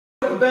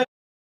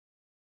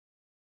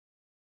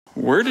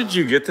Where did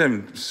you get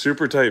them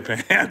super tight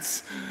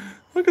pants?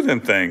 Look at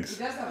them things.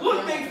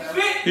 Look, they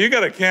fit. You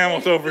got a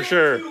camel toe for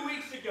sure. 2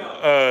 weeks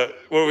ago.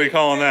 What are we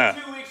calling that?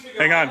 2 weeks ago.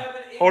 Hang on.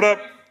 Hold up.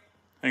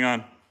 Hang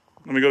on.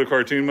 Let me go to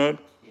cartoon mode.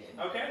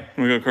 Okay. Let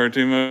me go to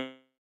cartoon mode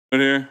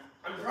here.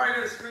 I'm probably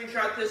gonna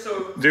screenshot this.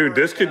 So Dude,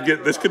 this could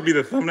be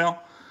the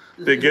thumbnail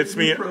that gets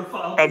me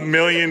a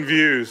million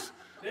views.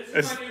 This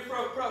is my new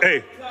pro.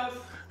 Hey,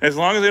 as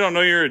long as they don't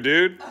know you're a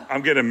dude,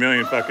 I'm getting a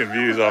million fucking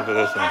views off of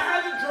this I one.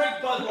 haven't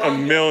drank Bud Light. A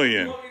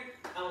million.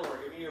 Eleanor,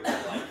 give me your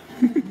Bud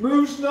Light.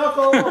 Moose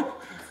knuckle.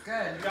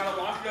 Good. You gotta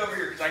walk it over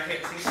here because I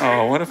can't see.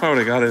 Oh, what if I would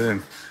have got it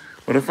in?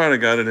 What if I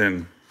would have got it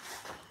in?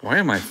 Why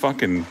am I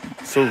fucking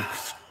so...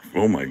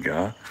 Oh my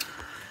God.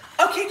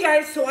 Okay,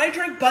 guys, so I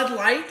drank Bud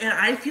Light and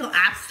I feel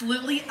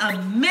absolutely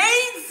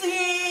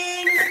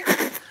amazing.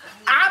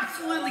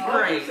 Absolutely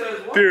great.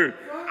 Dude,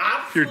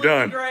 Absolutely you're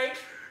done. Great.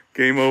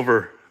 Game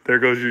over. There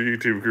goes your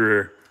YouTube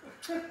career.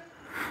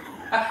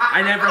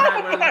 I never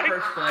had one in the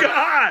first place.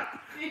 God!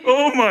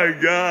 Oh my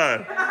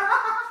God!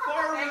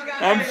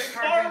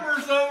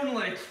 Farmers I'm...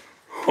 only.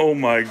 Oh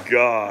my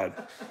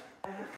God!